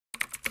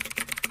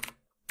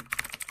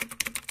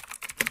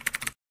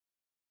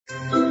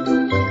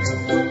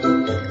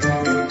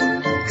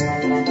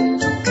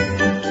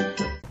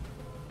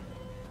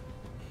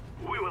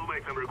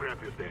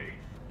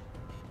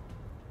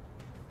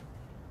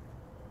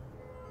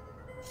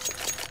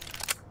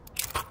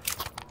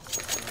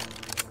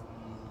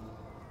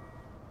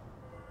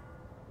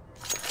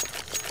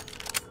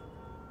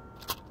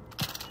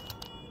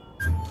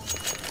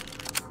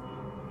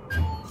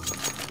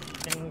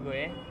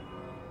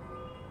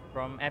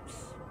from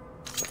apps.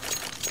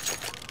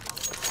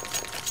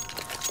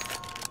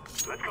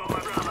 Let's go, my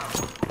brother.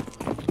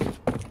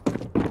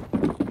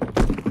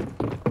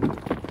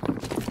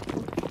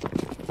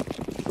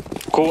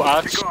 Cool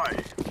arch.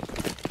 Guy.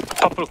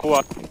 Purple cool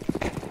arch.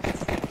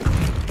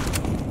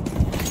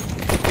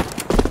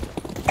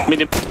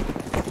 Middle.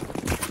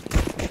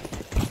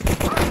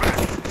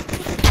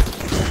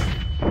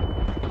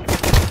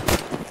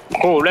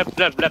 Go left.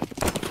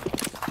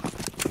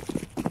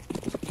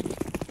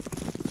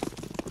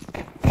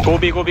 Go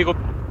B.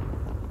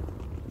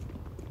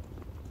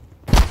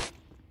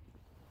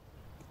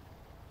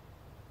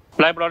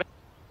 Live brother.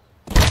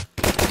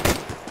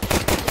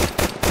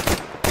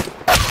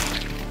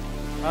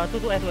 Two.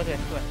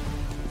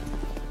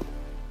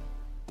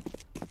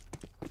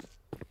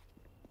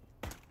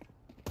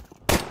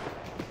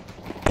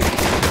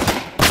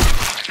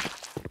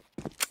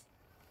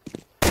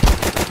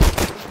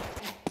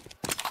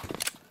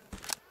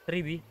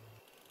 3B.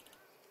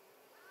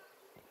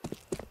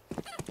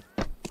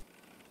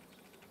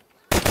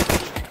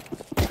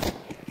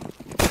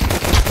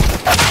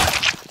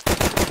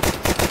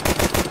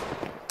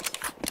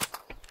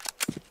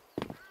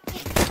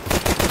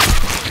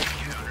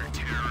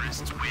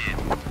 Counter-terrorists win.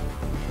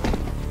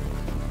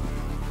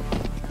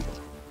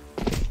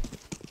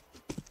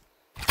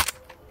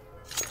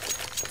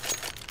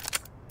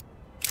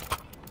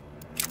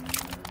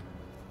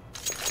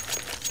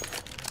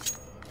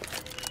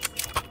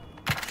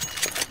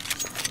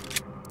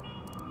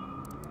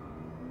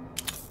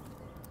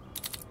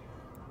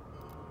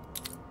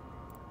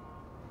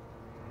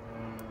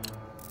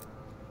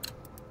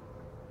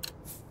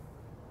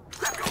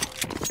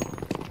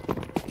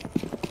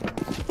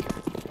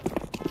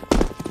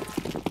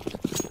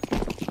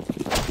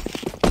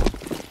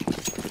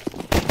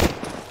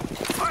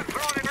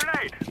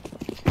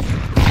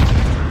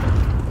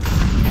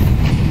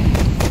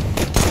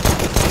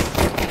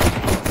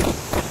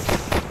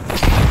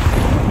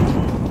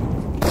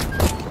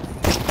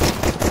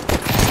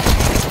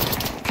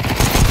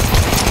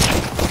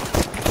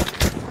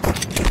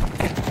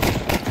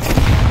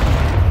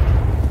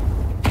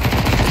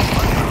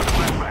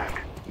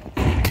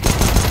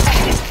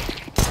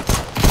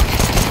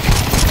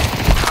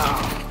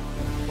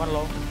 One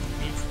low. B.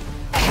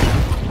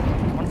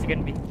 One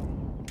second B.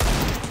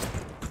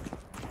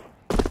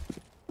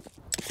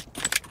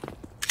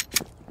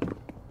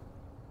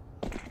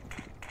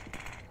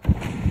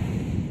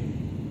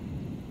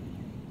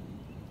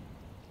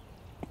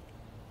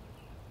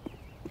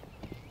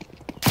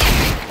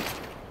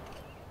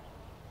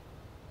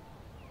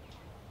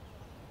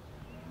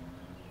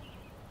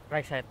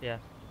 Right side, yeah.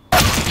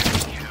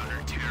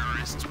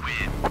 Counter-terrorists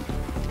win.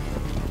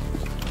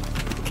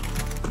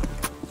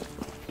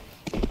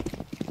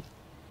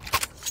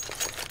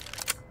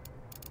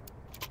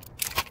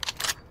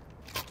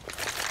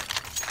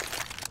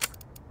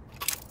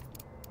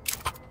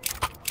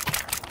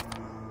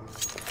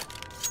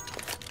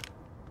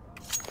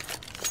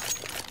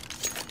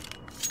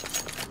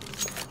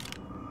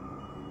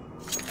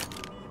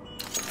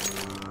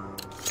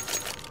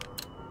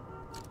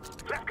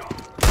 Let's go.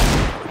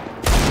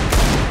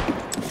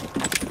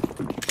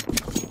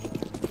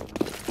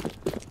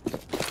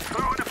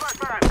 Throw in the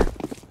flashbang.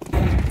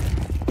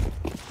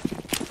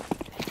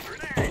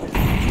 Grenade.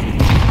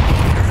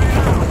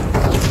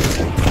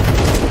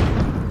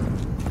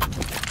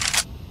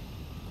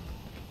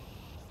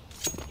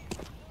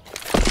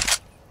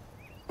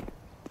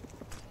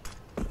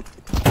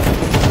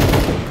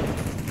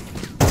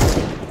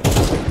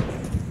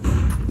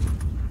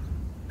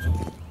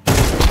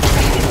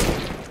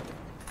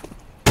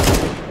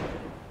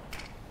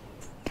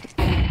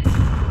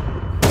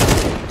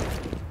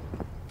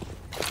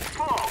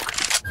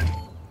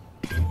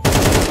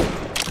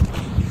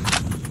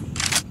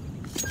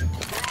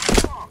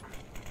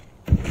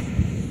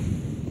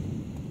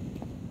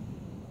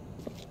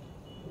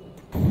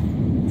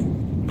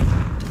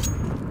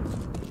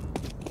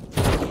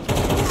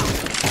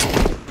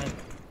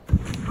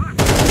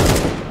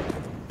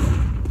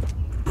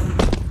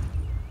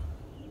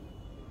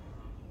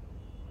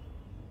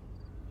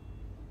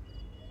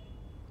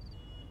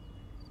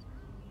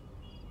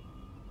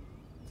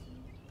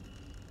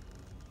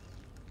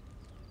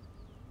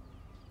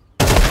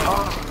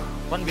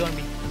 One B.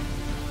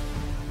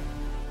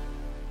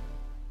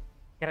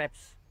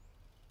 Craps.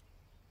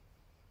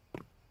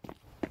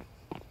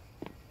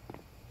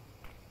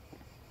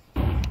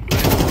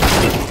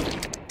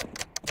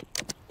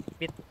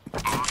 Pit.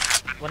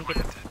 One pit.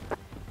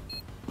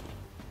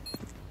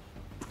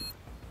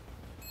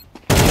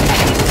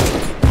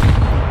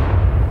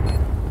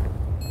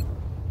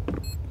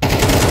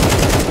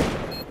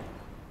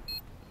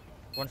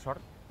 One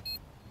short.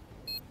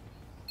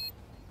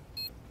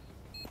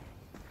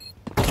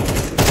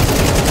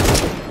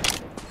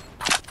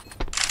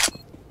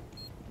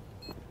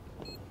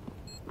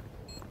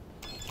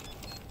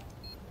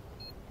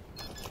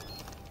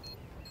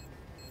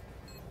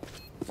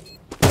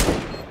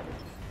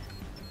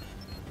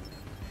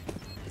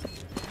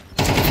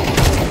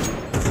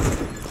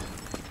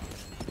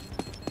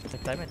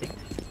 Next time I think.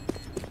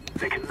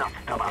 They cannot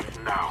stop us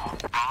now.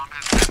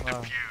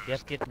 Wow, they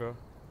have kit, bro.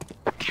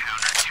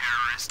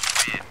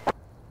 Counter-terrorists win.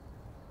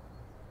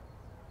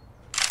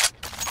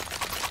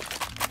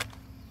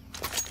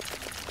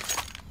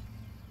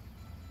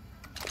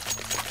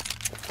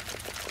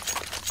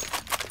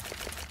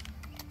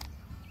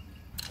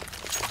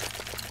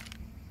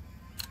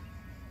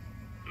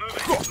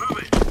 Move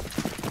it.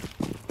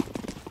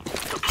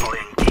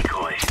 Deploying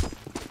decoy.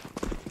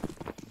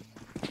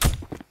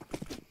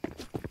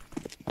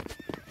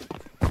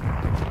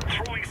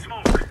 Throwing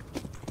smoke.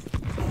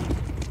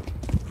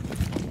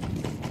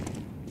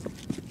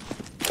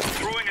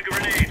 Throwing a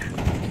grenade.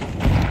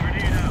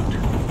 Grenade out.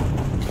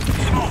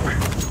 Smoke.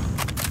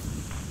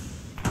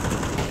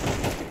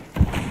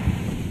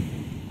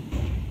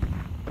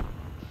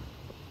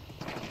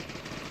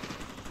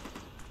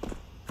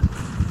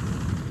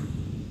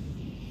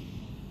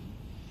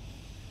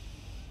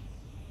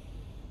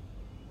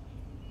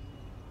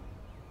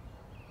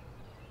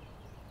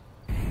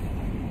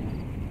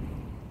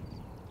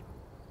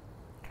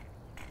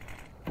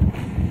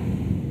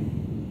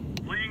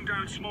 Laying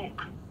down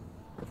smoke.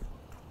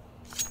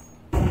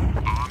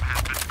 Bomb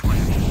has been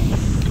planted.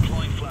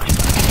 Deploying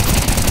flashbang.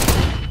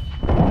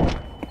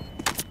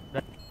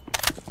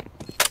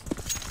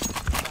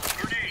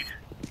 Grenade.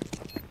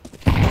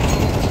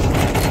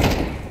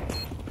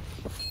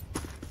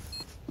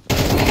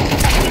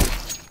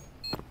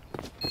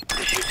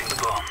 Defusing the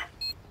bomb.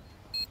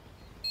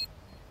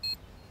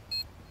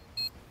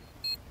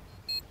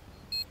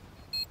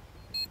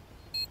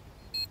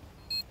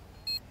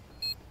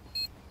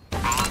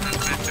 Bomb has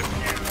been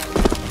defused.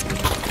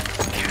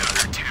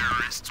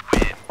 Counter-terrorists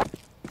win.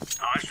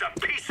 Oh, it's a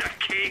piece of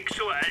cake,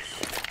 so it is.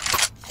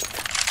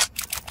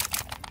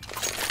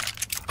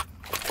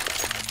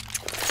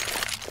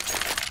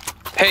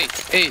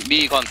 Hey,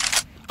 B gone.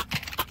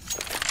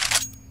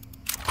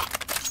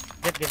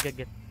 Get.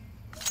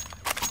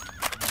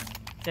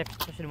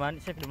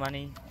 Save the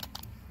money.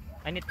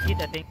 I need kit,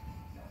 I think.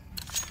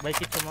 Buy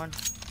kit, someone.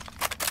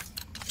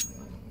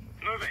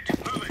 Move it.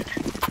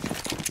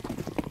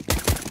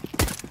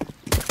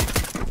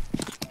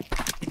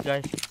 Kit,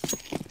 guys.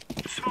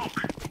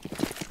 Smoke.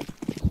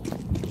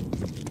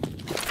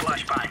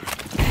 Flashbang.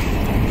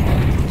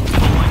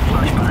 Deploying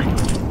flashbang.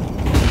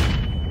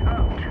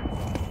 Out.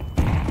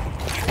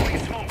 Throwing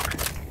smoke.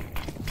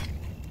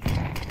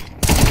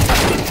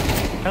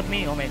 Help me,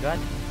 oh my god.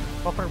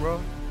 Copper, bro.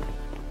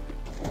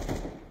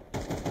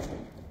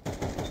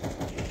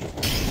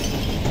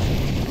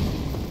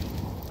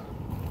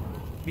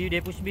 B,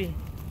 they push B.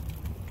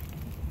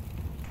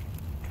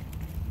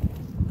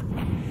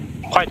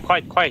 Quiet.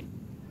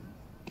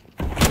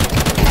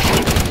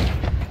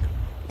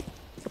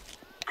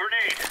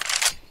 Grenade.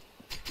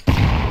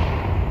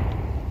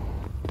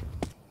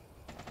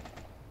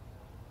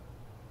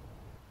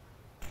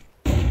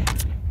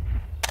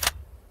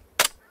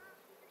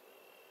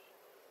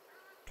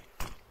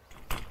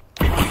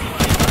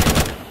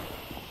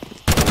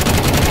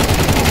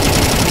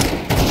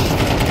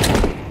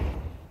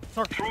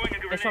 Short. Throwing a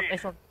grenade. A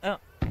short.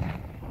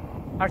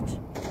 Arch.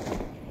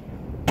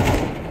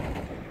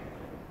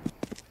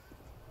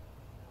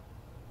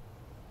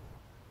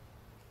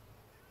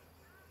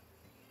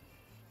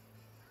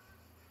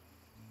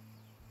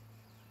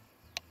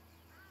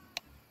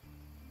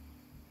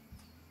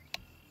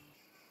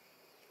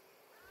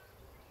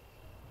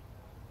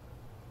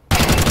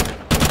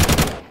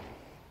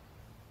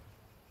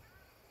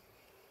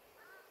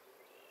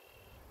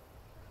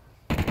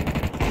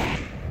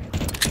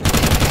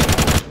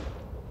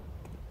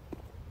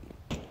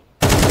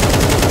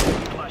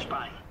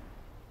 Flashbang.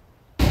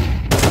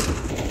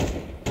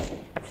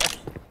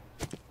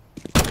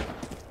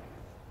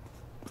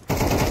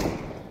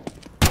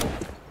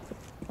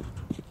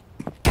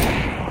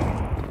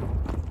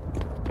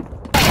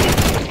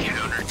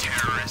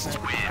 Counter-terrorists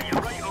win.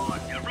 You're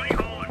right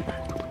on.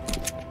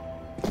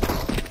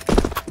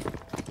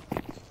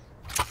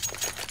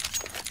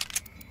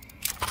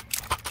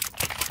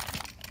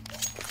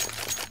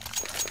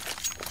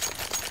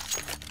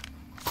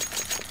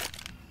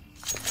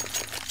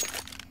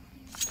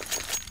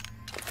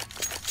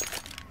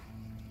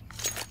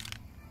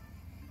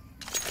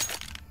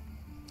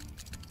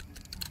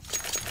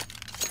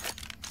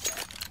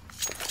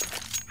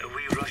 Are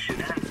we rushing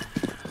in?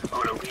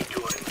 Or are we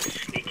going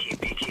sneaky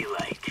beaky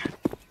like?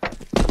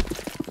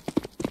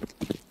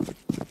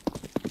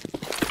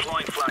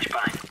 Deploying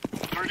flashbang.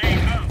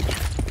 Grenade out.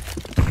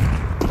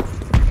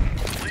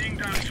 Laying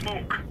down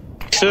smoke.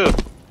 Two.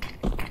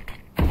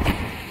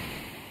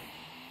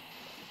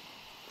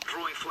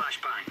 Throwing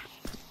flashbang.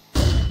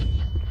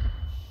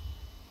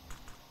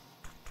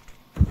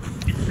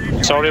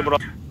 Sorry, bro.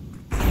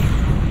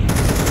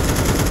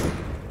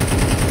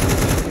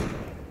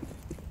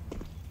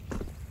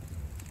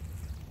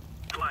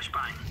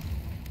 Flashbang.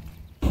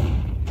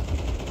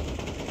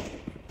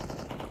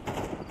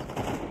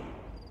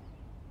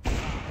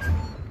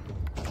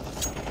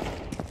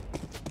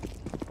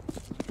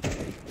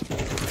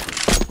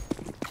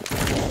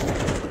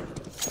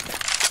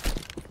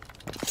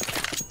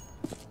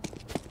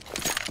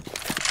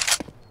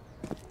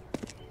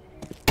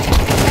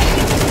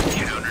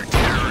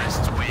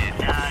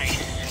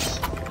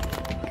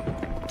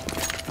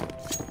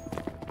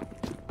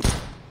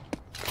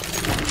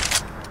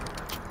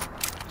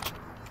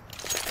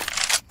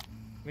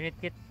 We need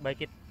kit, buy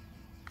kit.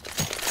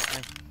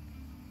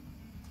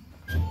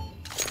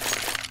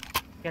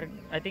 Nice.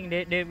 I think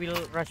they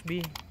will rush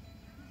B.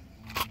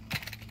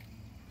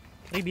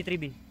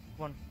 3B.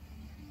 One.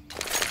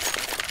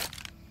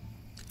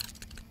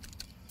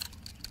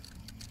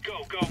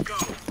 Go.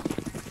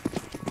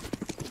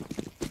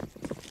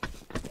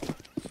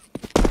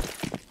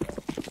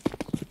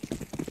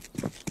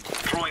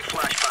 Throwing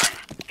flashbang.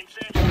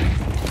 Incendiary.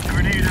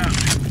 Grenade out.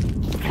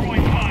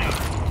 Throwing fire.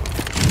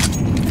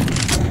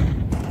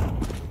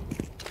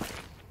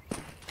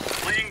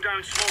 Laying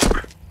down smoke.